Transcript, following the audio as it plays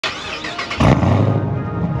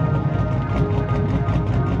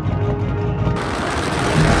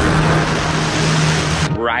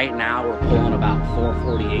Right now we're pulling about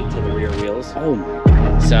 448 to the rear wheels. Oh my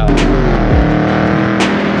God. So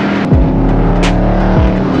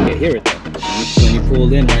you hear it though. When you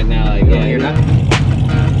pulled in right now, like, you don't hear nothing.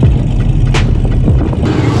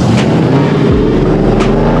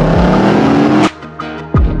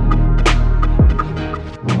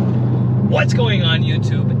 What's going on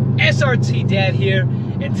YouTube? SRT Dad here,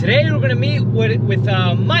 and today we're gonna meet with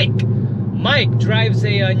Mike. Mike drives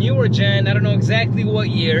a newer gen, I don't know exactly what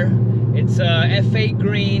year. It's a F8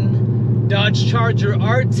 green Dodge Charger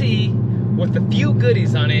RT with a few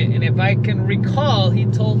goodies on it, and if I can recall, he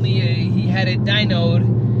told me he had it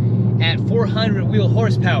dynoed at 400 wheel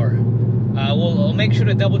horsepower. We'll make sure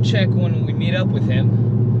to double check when we meet up with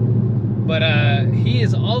him. But he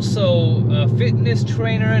is also a fitness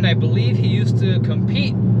trainer, and I believe he used to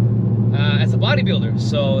compete as a bodybuilder.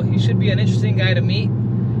 So he should be an interesting guy to meet.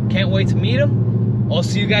 Can't wait to meet him. I'll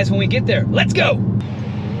see you guys when we get there. Let's go!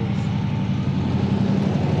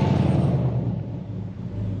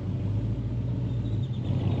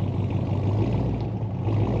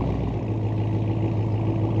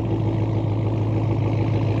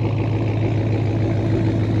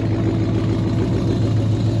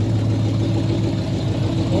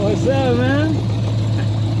 What's up, man?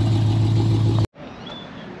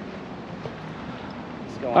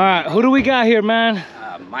 All right, who do we got here, man?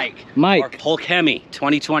 Mike. Mike. Or Polkemi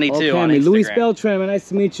 2022 on Polkemi. Instagram. Louis Beltran, nice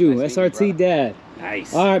to meet you. Nice to meet SRT you, bro. Dad.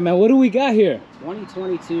 Nice. All right, man, what do we got here?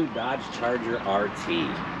 2022 Dodge Charger RT.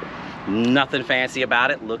 Nothing fancy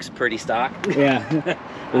about it. Looks pretty stock. Yeah.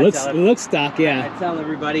 it looks stock, yeah. I tell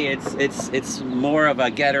everybody it's more of a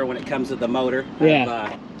getter when it comes to the motor.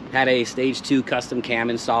 Yeah. I've had a stage 2 custom cam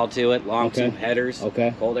installed to it, long tube headers,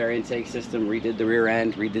 cold air intake system, redid the rear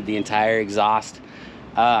end, redid the entire exhaust.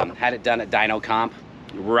 Had it done at dyno comp.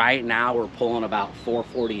 Right now we're pulling about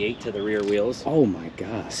 448 to the rear wheels. Oh my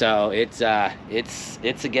God. So it's a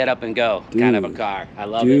get up and go kind of a car. I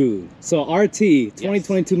love it. So RT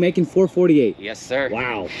 2022 making 448. Yes, sir.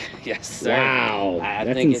 Wow. Yes, sir. Wow. I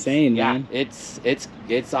That's think insane, man.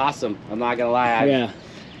 It's awesome. I'm not gonna lie.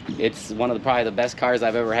 It's one of probably the best cars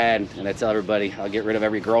I've ever had, and I tell everybody I'll get rid of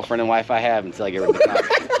every girlfriend and wife I have until I get rid of the car.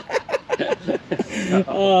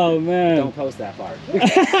 Oh man! Don't post that part.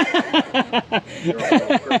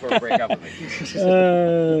 Girl, break up with me.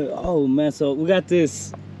 Oh man! So we got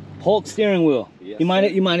this Hulk steering wheel. Yes, you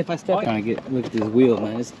mind if I step? Look at this wheel,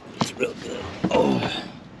 man. It's real good. Oh.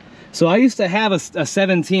 So I used to have a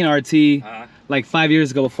 17 RT like 5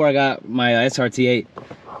 years ago before I got my SRT8.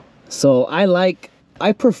 So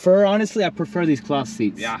I prefer these cloth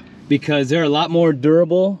seats. Yeah. Because they're a lot more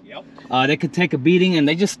durable. Yep. They could take a beating and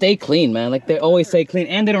they just stay clean, man. Like they always stay clean,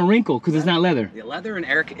 and they don't wrinkle because it's not leather. The leather and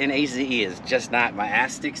air in AZE is just not. My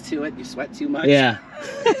ass sticks to it. You sweat too much. Yeah.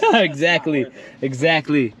 Exactly.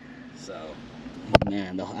 Exactly. So.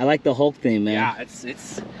 Man, I like the Hulk thing, man. Yeah,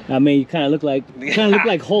 it's. I mean, you kind of look like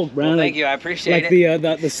Hulk, Brown. Well, thank you. I appreciate it.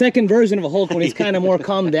 Like the second version of a Hulk when he's kind of more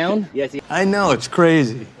calmed down. Yes. I know, it's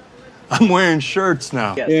crazy. I'm wearing shirts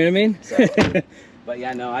now. Yes. You know what I mean? So, but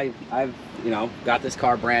yeah, no, I've got this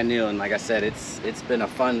car brand new, and like I said, it's been a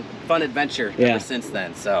fun adventure ever since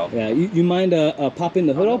then. So yeah, you mind popping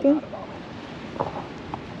the hood open? Not at all, man.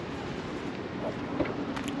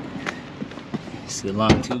 See the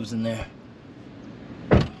long tubes in there.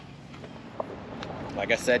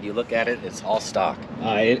 Like I said, you look at it, it's all stock.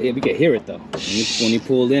 We can hear it though. When you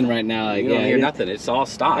pulled in right now, like, you don't hear nothing. It's all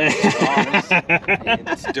stock.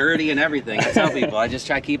 It's dirty and everything. I tell people, I just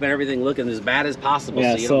try keeping everything looking as bad as possible,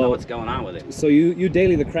 so you don't know what's going on with it. So you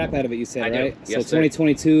daily the crap out of it, you said, right? I do. Yes, so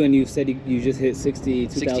 2022, and you said you just hit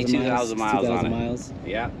 62,000 miles on it. Miles.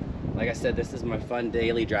 Yeah. Like I said, this is my fun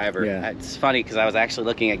daily driver. Yeah. It's funny because I was actually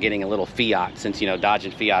looking at getting a little Fiat, since Dodge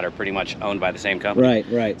and Fiat are pretty much owned by the same company.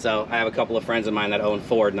 Right. So I have a couple of friends of mine that own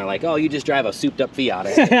Ford, and they're like, "Oh, you just drive a souped-up Fiat."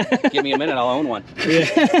 I said, "Give me a minute, I'll own one."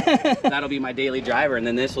 Yeah. That'll be my daily driver, and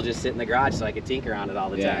then this will just sit in the garage so I can tinker on it all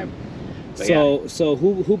the time. But so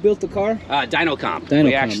who built the car? Dyno Comp.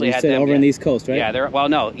 We actually you had said them over in the East Coast, right? Yeah,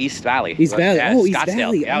 no, East Valley. East Valley. East Scottsdale.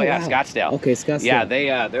 Valley. Yeah, wow. Scottsdale. Okay, Scottsdale.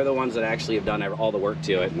 Yeah, they're the ones that actually have done all the work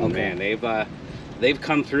to it. And man, they've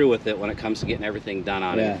come through with it when it comes to getting everything done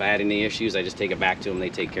on it. If I had any issues, I just take it back to them. They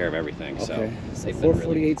take care of everything. Okay. So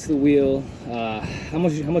 448's the wheel. How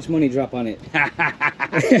much money drop on it?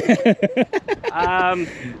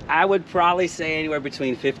 I would probably say anywhere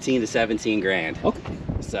between 15 to 17 grand. Okay.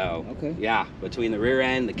 So yeah, between the rear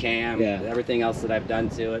end, the cam, everything else that I've done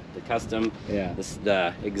to it, the custom,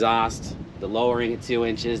 the exhaust, the lowering at 2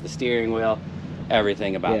 inches, the steering wheel,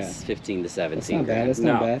 Everything about 15 to 17. That's not bad. That's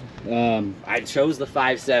not bad. I chose the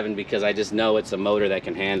 5.7 because I just know it's a motor that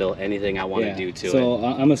can handle anything I want to do to it. So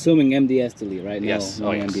I'm assuming MDS delete, right? Yes.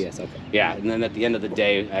 No, yes. MDS. Okay. Yeah, and then at the end of the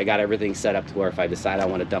day, I got everything set up to where if I decide I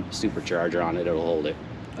want to dump a supercharger on it, it'll hold it.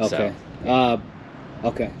 Okay. So,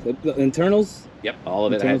 okay. So the internals. Yep, all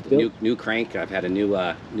of it. I have the new crank. I've had a new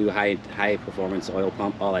high performance oil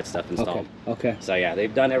pump. All that stuff installed. Okay. So yeah,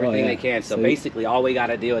 they've done everything they can. So basically, all we got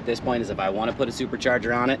to do at this point is if I want to put a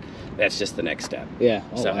supercharger on it, that's just the next step. Yeah.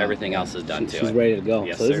 So everything else is done to it. She's ready to go.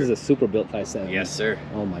 Yes, so this is a super built 5.7. Yes, sir.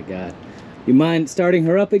 Oh my God. You mind starting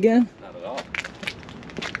her up again? Not at all.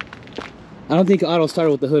 I don't think auto started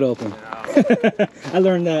with the hood open. No. I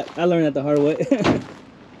learned that the hard way.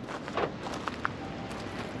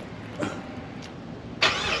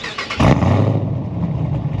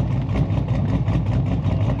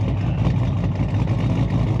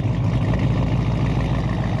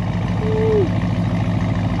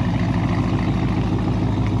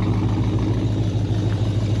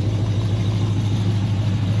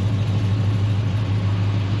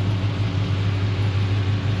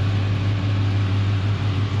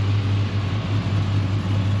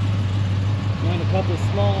 A couple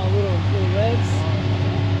small little reds.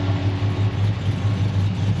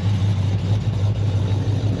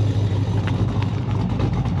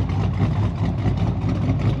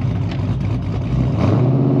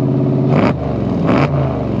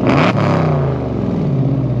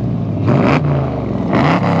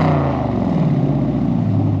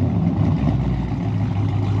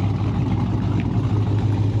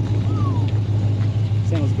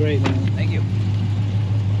 Sounds great, man. Thank you.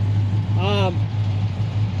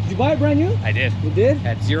 Did you buy it brand new? I did. You did?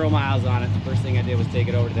 Had 0 miles on it. The first thing I did was take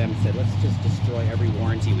it over to them and said, let's just destroy every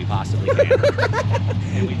warranty we possibly can.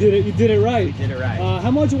 And we did it. You did it right. We did it right.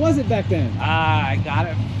 How much was it back then? I got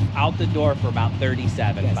it out the door for about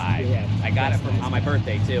 $37.5. Yeah, I got it on my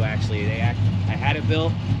birthday too, actually. I had it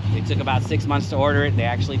built. It took about 6 months to order it. They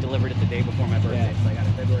actually delivered it the day before my birthday. So I got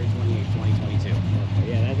it February 28, 2022. Okay,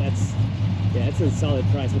 yeah, that's a solid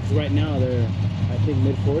price because right now they're, I think,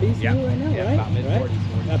 mid-40s right now, right? About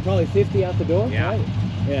mid-40s. Right? Probably 50 out the door, yeah. Right?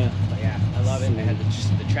 Yeah. But yeah, I love it. I had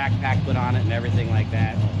the track pack put on it and everything like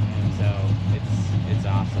that. So it's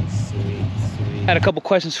awesome. Sweet. I had a couple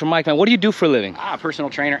questions for Mike, man. What do you do for a living? Personal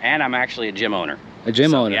trainer, and I'm actually a gym owner. A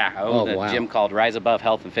gym owner? Yeah, I own a gym called Rise Above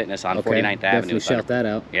Health and Fitness on 49th Avenue. Definitely shout that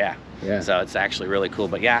out. Yeah. So it's actually really cool.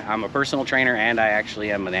 But yeah, I'm a personal trainer, and I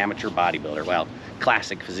actually am an amateur bodybuilder. Well,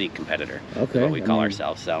 classic physique competitor. Okay. Is what we call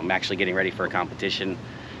ourselves. So I'm actually getting ready for a competition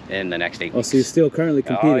in the next 8 weeks. So you're still currently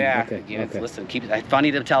competing? Oh yeah. Okay. Yeah, listen, it's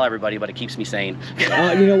funny to tell everybody, but it keeps me sane. You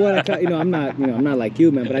know what? I'm not like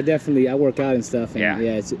you, man. But I work out and stuff.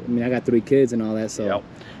 And I got 3 kids and all that. So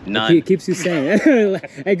none. It keeps you sane.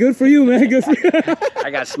 Hey, good for you, man. Good for you. I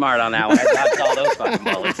got smart on that one. I dodged all those fucking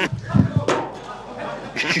bullets.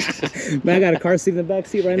 Man, I got a car seat in the back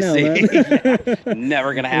seat right now, man.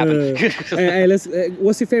 Never gonna happen. Hey,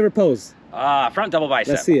 what's your favorite pose? Front double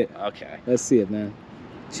bicep. Let's see it. Okay. Let's see it, man.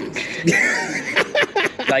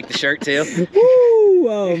 Like the shirt too? Woo!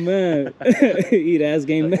 Oh man. Eat ass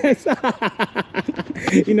game mess. I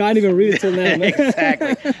didn't even read it till now, man.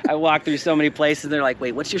 Exactly. I walk through so many places and they're like,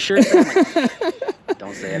 wait, what's your shirt? Like,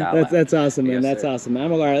 don't say it out loud. That's awesome, man. Yes, that's sir. awesome,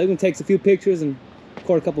 man. All right, we're gonna take a few pictures and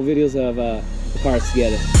record a couple videos of the cars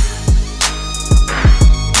together.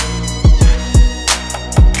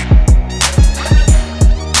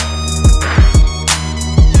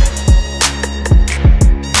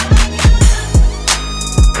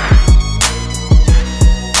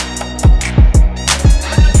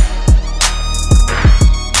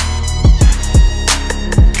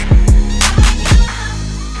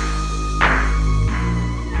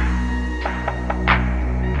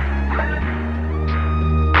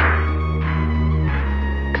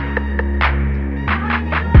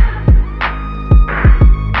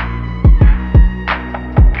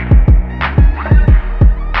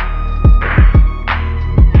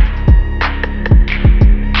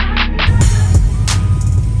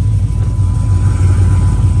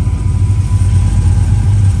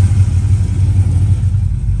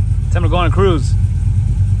 Time to go on a cruise.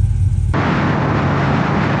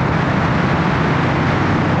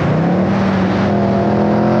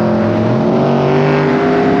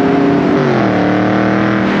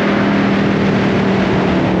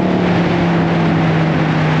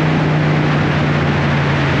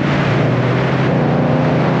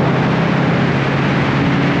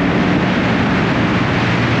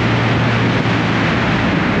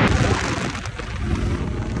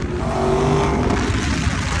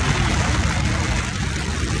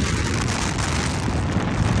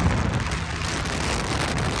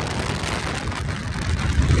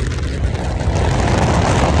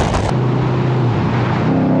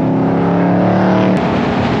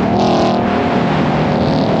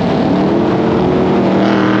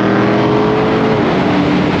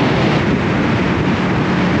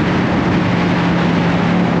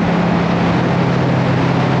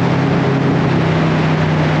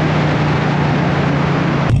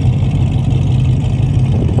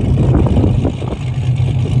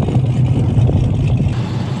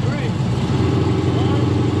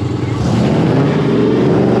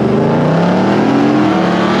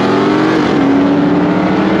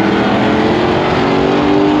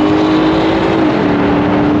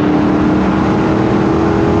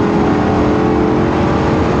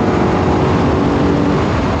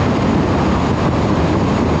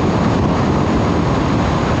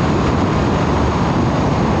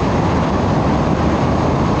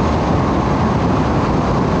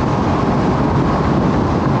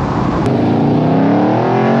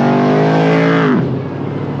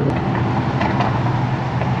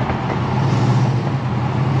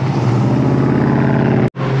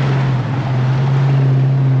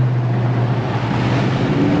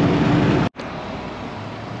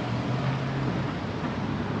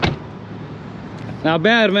 Not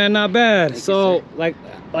bad, man, not bad. Thank So, you, like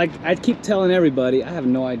I keep telling everybody, I have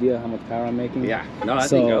no idea how much power I'm making. Yeah, no, that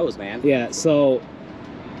thing goes, man. Yeah, so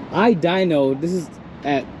I dynoed, this is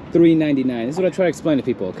at 399. This is what I try to explain to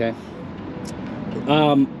people, okay?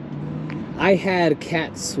 I had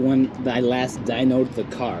cats when I last dynoed the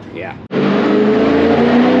car. Yeah.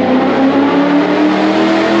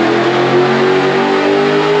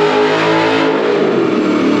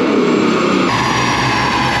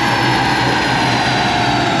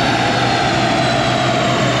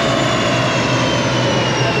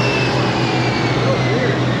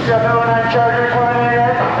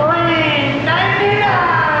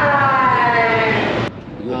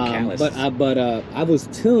 But I was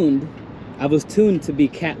tuned to be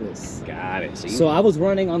catless. Got it. So I was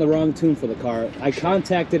running on the wrong tune for the car. I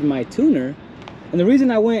contacted my tuner, and the reason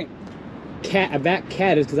I went back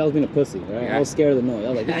cat is because I was being a pussy, right? Yeah. I was scared of the noise. I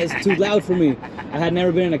was like, "Guys, it's too loud for me." I had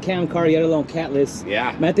never been in a cam car, yet alone catless.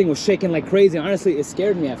 Yeah. My thing was shaking like crazy. Honestly, it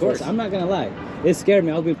scared me at first. I'm not gonna lie, it scared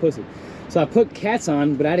me. I was being a pussy. So I put cats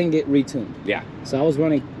on, but I didn't get retuned. Yeah. So I was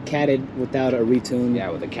running catted without a retune. Yeah,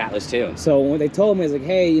 with a catless tune. So when they told me, it's like,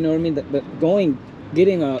 hey, you know what I mean? But going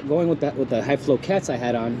with the high flow cats I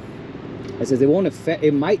had on, I said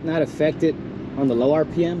it might not affect it on the low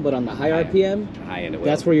RPM, but on the high RPM, high end it will.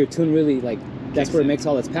 that's where your tune really that's where it makes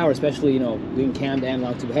all its power, especially doing cammed and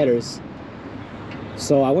long tube headers.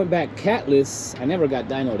 So I went back catless. I never got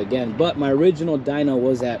dynoed again, but my original dyno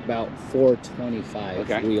was at about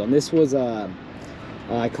 425 wheel, and this was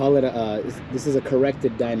I call it this is a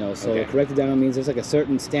corrected dyno. So a corrected dyno means there's like a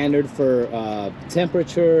certain standard for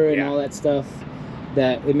temperature and all that stuff,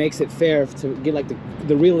 that it makes it fair to get like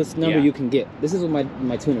the realest number you can get. This is what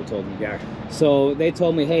my tuner told me. Yeah. So they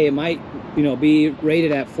told me, hey, it might be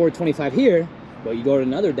rated at 425 here, but you go to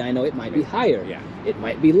another dyno, it might be higher. Yeah. It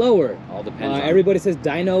might be lower. All depends on... Everybody says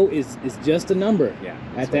dyno is just a number. Yeah.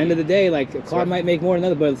 At the end of the day, like a car might make more than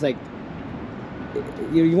another, but it's like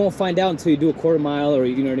you won't find out until you do a quarter mile, or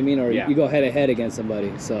you know what I mean, or you go head to head against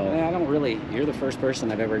somebody. So I don't really. You're the first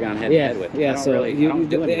person I've ever gone head to head with. Yeah. So I don't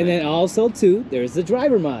do anything. And then also too, there's the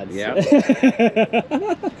driver mods. Yeah.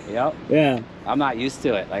 Yep. Yeah. I'm not used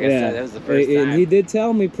to it. Like I said, that was the first time. And he did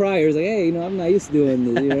tell me prior, he's like, hey, I'm not used to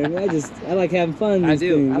doing this. You know what I mean? I like having fun. I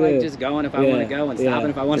do. Things. I like just going if I want to go and stopping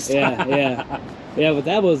if I want to stop. Yeah. But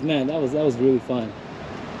that was really fun.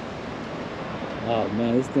 Oh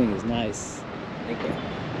man, this thing is nice. Thank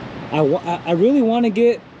you. I really want to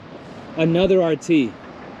get another RT,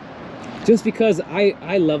 just because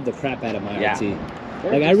I love the crap out of my RT.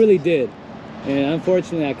 Like I really did. And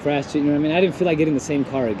unfortunately, I crashed it. You know what I mean? I didn't feel like getting the same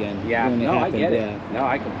car again. Yeah. When it happened. I get it. No,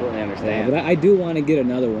 I completely understand. Yeah, but I do want to get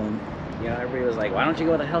another one. Everybody was like, "Why don't you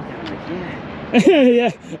go with a Hellcat?" I'm like, "Yeah."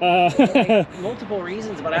 Multiple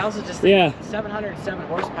reasons, but I also just think 707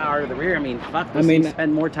 horsepower to the rear. I mean, fuck. Those things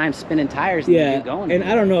spend more time spinning tires than you do going. And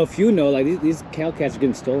I don't know if you know, like these Hellcats are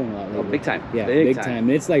getting stolen a lot lately. Oh, big time. Yeah, big time.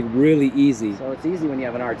 And it's like really easy. So it's easy when you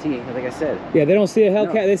have an RT, like I said. Yeah, they don't see a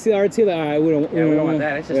Hellcat. They see the RT. Like, all right, we don't want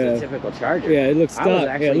that. It's just a typical Charger. Yeah, it looks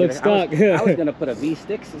stock. It looks stock. I was gonna put a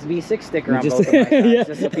V6 sticker on both of my sides,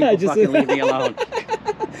 just so people fucking leave me alone.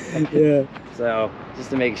 Yeah. So just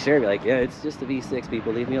to make sure, be like, yeah, it's just a V6.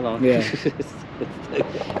 People, leave me alone. Yeah.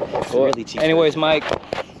 It's really cheap. Anyways, Mike,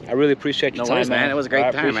 I really appreciate your time, man. It was a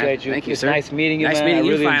great time, man. You. Thank you, it's sir. nice meeting you, nice man. Meeting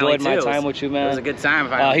you I really finally, enjoyed my time with you, man. It was a good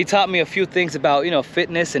time. He taught me a few things about,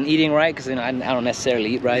 fitness and eating right, because I don't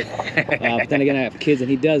necessarily eat right. But then again, I have kids and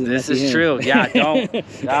he doesn't. This is true. Yeah, don't.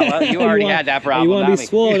 Well, you already had that problem. You want to be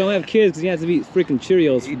swole, don't have kids because you have to eat freaking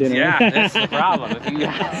Cheerios for dinner. Yeah, that's the problem.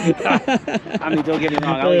 I mean, don't get me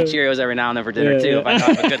wrong. I'll eat Cheerios every now and then for dinner too if I know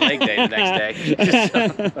I have a good leg day the next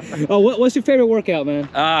day. Oh, what's your favorite workout, man?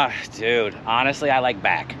 Dude, honestly, I like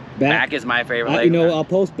back. Back is my favorite leg. I'll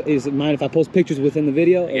post. Is it mine if I post pictures within the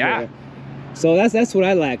video? Yeah. So that's what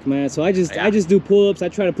I like, man. So I just do pull-ups. I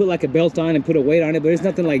try to put like a belt on and put a weight on it, but it's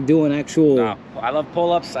nothing like doing actual. No, I love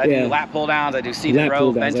pull-ups. I do lat pull-downs. I do seated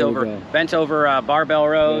row, bent over barbell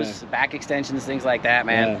rows, back extensions, things like that,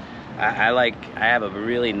 man. Yeah. I have a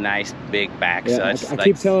really nice big back. Yeah, so I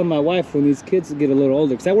keep telling my wife when these kids get a little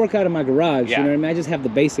older, because I work out in my garage, you know what I mean? I just have the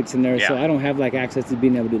basics in there, so I don't have like access to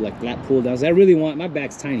being able to do like lat pull downs. I really want, my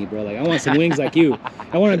back's tiny, bro. Like I want some wings like you.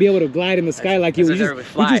 I want to be able to glide in the sky like you. You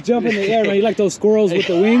just jump in the air, man. You like those squirrels with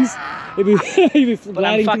the wings? You be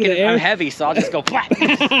gliding through the air. I'm heavy, so I'll just go flat.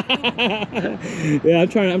 Yeah, I'm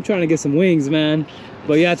trying to get some wings, man.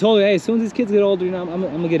 But yeah, I told you, hey, as soon as these kids get older, you know, I'm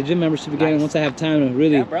gonna get a gym membership again. Nice. Once I have time to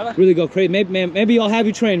really go crazy. Maybe I'll have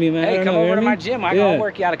you train me, man. Hey, come over to my gym. I'll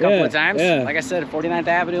work you out a couple of times. Yeah. Like I said, 49th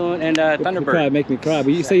Avenue and Thunderbird. You'll probably make me cry,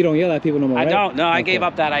 but you say you don't yell at people no more, right? I don't. No, I gave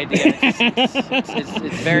up that idea.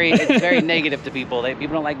 It's very negative to people.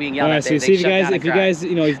 People don't like being yelled at. So see, if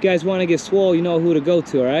you guys want to get swole, you know who to go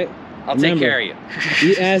to. All right. I'll take care of you.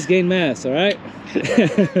 Eat ass, gain mass. All right.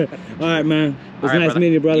 All right, man. It was nice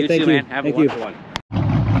meeting you, brother. Thank you. Man. Have a wonderful one.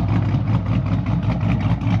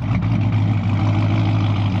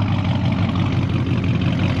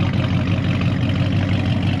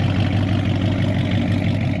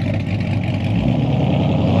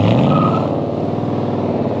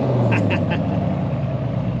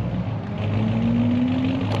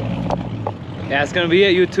 Yeah, that's gonna be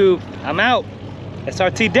it, YouTube. I'm out.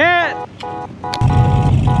 SRT Dad.